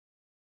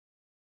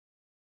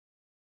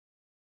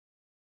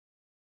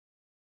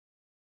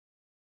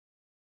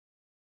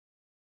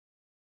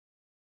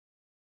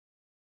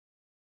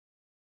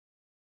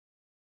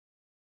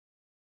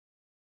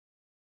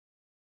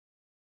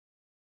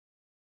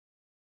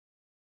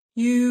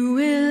You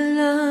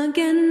will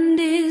again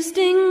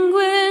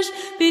distinguish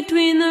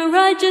between the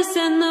righteous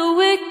and the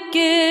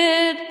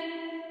wicked,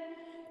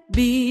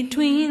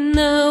 between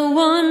the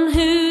one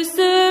who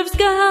serves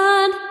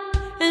God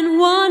and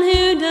one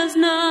who does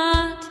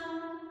not.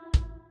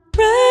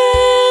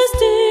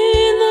 Rest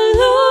in the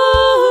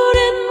Lord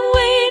and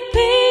wait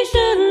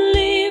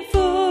patiently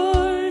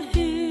for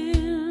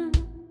Him.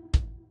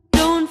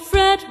 Don't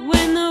fret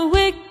when the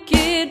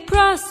wicked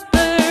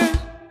prosper,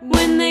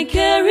 when they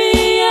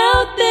carry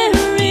out their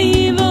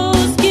evil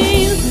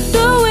schemes.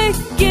 The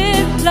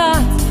wicked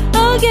plots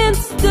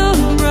against the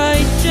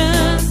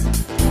righteous,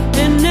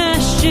 and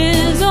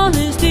gnashes on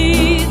his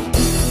teeth.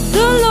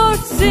 The Lord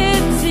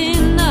sits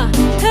in the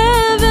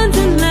heavens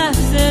and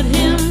laughs at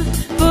him,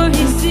 for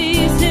He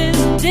sees his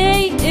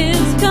day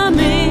is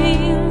coming.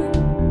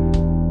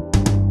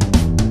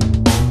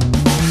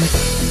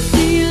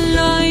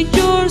 Delight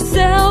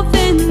yourself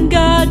in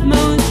God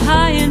Most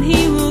High, and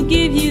He will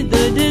give you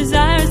the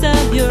desires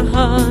of your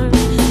heart.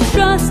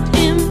 Trust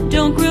Him,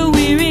 don't grow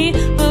weary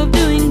of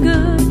doing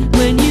good.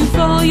 When you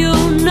fall,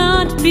 you'll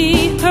not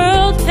be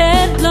hurled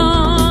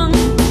headlong.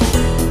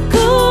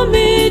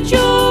 Commit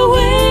your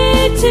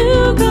way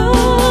to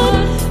God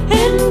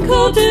and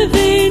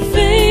cultivate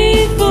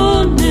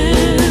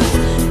faithfulness.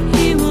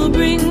 He will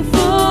bring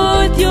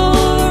forth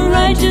your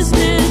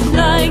righteousness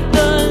like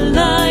the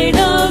light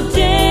of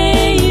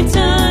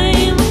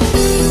daytime.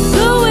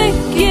 The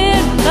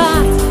wicked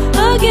plots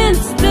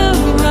against the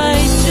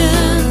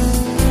righteous,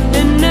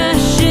 and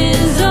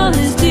gnashes on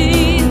his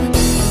teeth.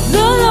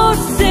 The Lord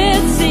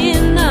sits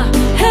in the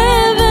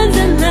heavens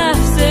and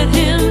laughs at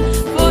him,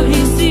 for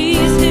He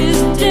sees his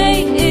day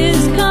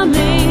is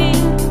coming.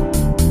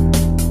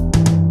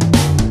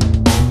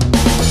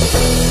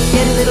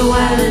 Yet a little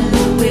while and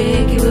the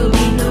wicked will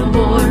be no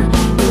more.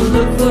 You'll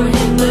look for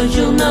him, but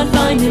you'll not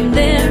find him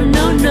there.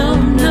 No, no,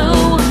 no.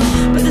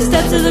 But the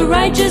steps of the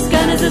righteous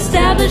God has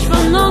established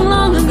from long,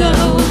 long ago,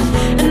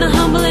 and the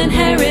humble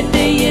inherit,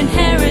 they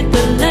inherit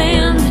the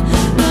land.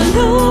 The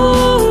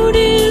Lord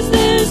is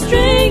their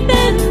strength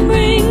and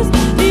brings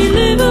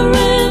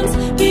deliverance,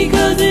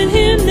 because in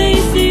Him they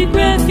seek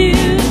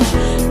refuge.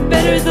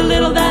 Better is the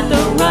little that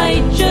the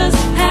righteous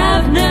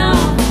have now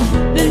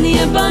than the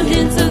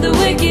abundance of the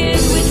wicked,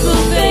 which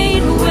will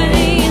fade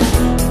away.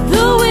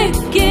 The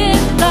wicked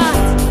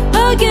plots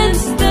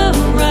against the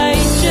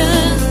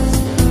righteous,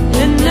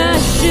 and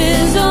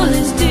gnashes on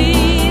his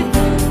teeth.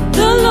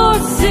 The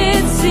Lord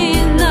sits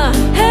in the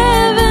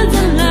heavens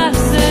and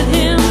laughs at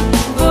him,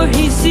 for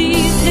He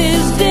sees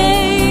his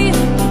day.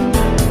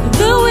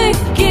 The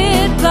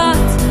wicked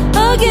plots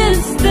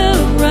against the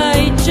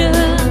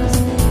righteous,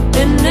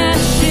 and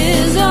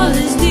gnashes on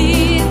his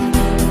teeth.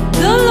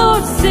 The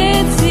Lord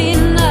sits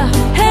in the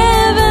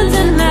heavens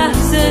and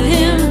laughs at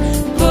him,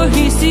 for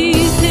He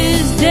sees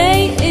his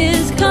day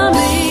is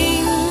coming.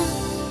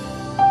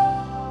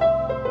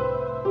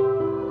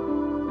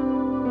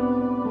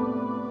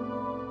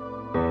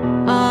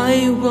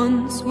 I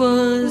once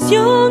was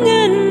young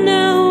and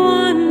now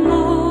I'm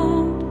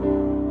old,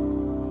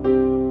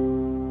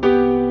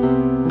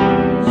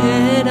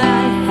 yet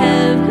I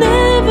have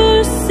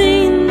never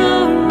seen the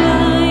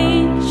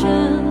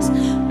righteous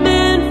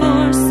man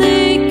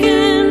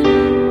forsaken.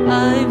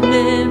 I've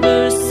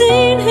never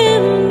seen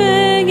him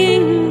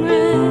begging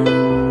bread.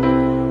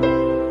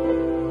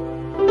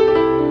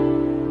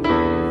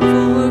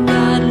 For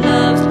God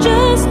loves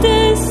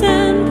justice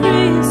and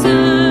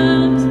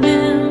preserves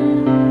him.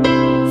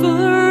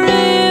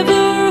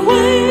 Forever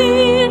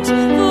wait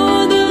for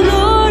the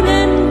Lord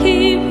and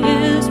keep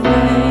His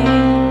way.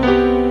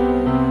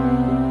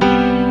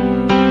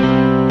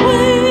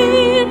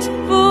 Wait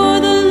for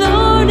the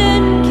Lord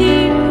and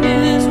keep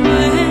His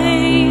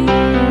way.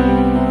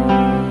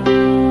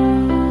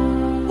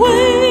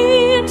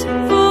 Wait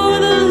for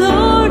the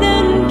Lord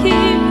and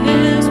keep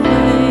His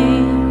way.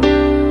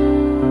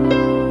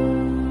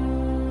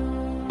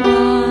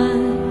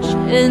 Watch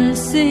and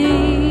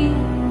see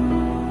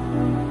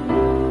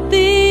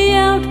the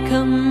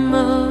outcome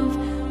of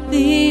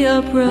the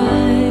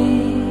upright.